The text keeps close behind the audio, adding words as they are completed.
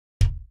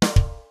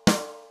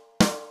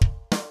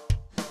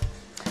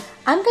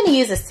I'm going to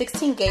use a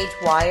 16 gauge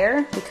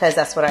wire because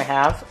that's what I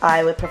have.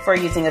 I would prefer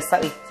using a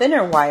slightly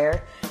thinner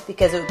wire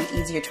because it would be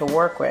easier to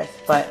work with,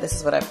 but this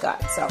is what I've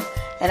got. So,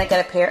 and I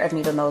got a pair of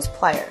needle nose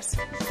pliers.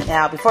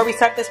 Now, before we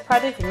start this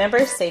project,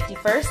 remember, safety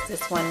first.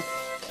 This one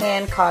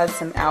can cause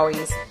some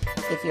owies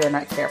if you are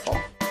not careful.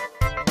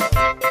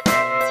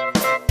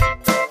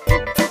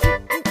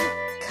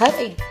 Cut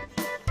a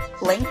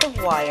length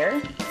of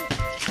wire.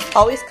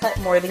 Always cut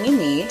more than you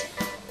need.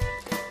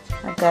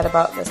 I've got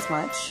about this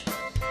much.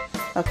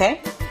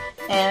 Okay?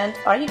 And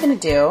all you're going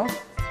to do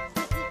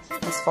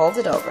is fold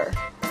it over,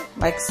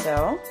 like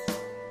so.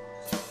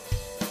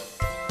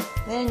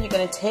 Then you're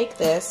going to take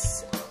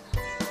this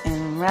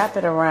and wrap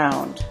it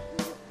around.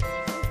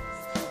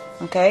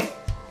 Okay?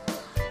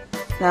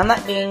 Now I'm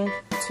not being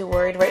too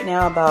worried right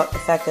now about the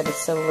fact that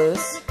it's so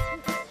loose,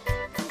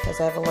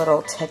 because I have a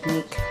little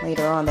technique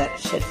later on that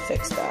should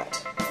fix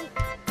that.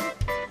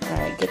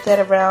 Alright, get that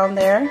around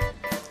there.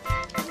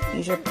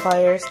 Use your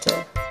pliers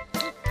to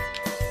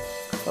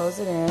close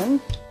it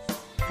in.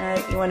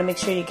 Alright, you want to make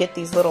sure you get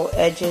these little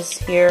edges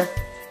here.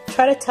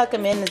 Try to tuck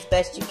them in as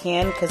best you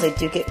can because they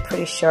do get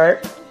pretty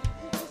sharp.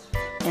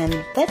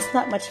 And that's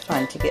not much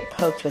fun to get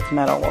poked with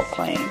metal while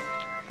playing.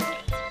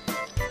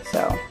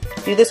 So,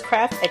 do this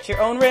craft at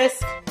your own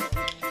risk.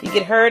 If you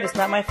get hurt, it's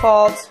not my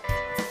fault.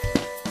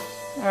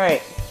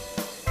 Alright.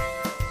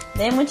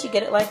 Then once you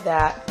get it like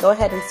that, go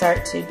ahead and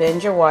start to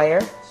bend your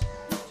wire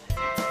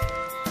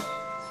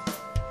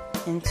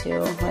into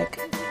like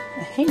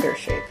a hanger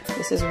shape.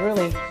 This is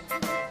really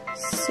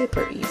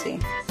super easy.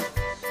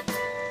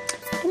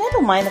 And I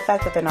don't mind the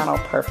fact that they're not all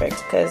perfect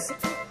because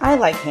I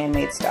like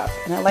handmade stuff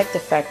and I like the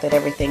fact that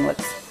everything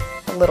looks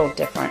a little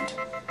different.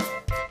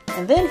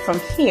 And then from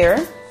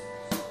here,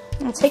 I'm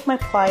going to take my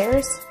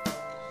pliers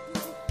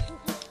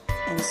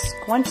and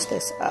squunch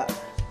this up.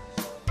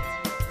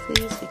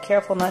 Please be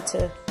careful not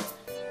to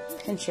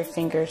pinch your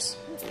fingers.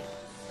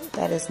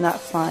 That is not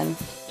fun.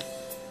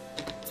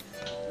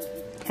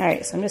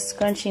 Alright, so I'm just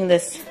scrunching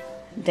this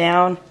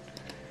down.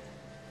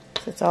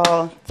 So it's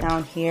all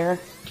down here.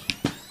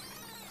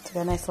 It's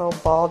got a nice little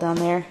ball down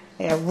there.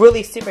 Yeah,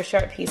 really super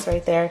sharp piece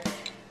right there.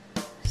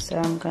 So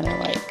I'm gonna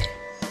like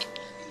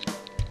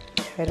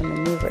try to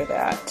maneuver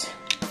that.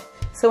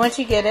 So once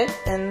you get it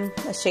in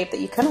a shape that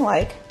you kind of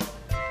like,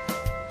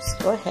 just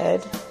go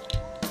ahead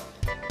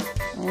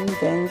and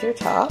bend your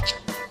top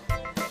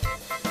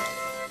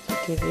to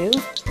give you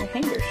your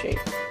hanger shape.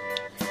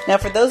 Now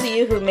for those of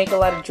you who make a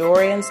lot of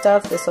jewelry and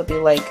stuff, this will be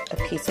like a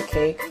piece of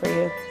cake for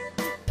you.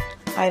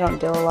 I don't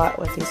deal a lot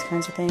with these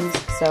kinds of things,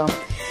 so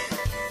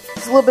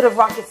it's a little bit of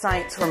rocket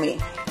science for me.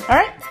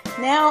 Alright,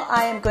 now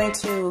I am going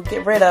to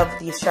get rid of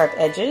these sharp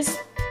edges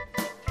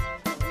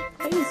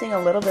by using a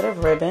little bit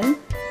of ribbon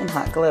and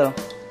hot glue.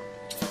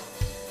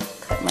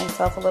 Cut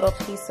myself a little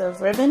piece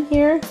of ribbon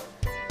here.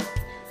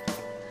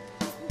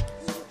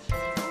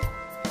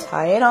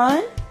 Tie it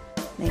on,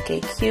 make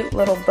a cute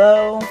little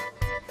bow,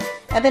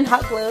 and then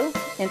hot glue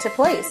into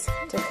place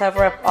to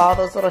cover up all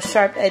those little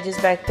sharp edges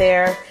back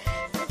there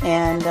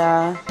and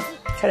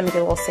try to make it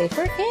a little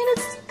safer, and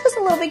it's just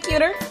a little bit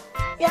cuter.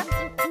 Yeah.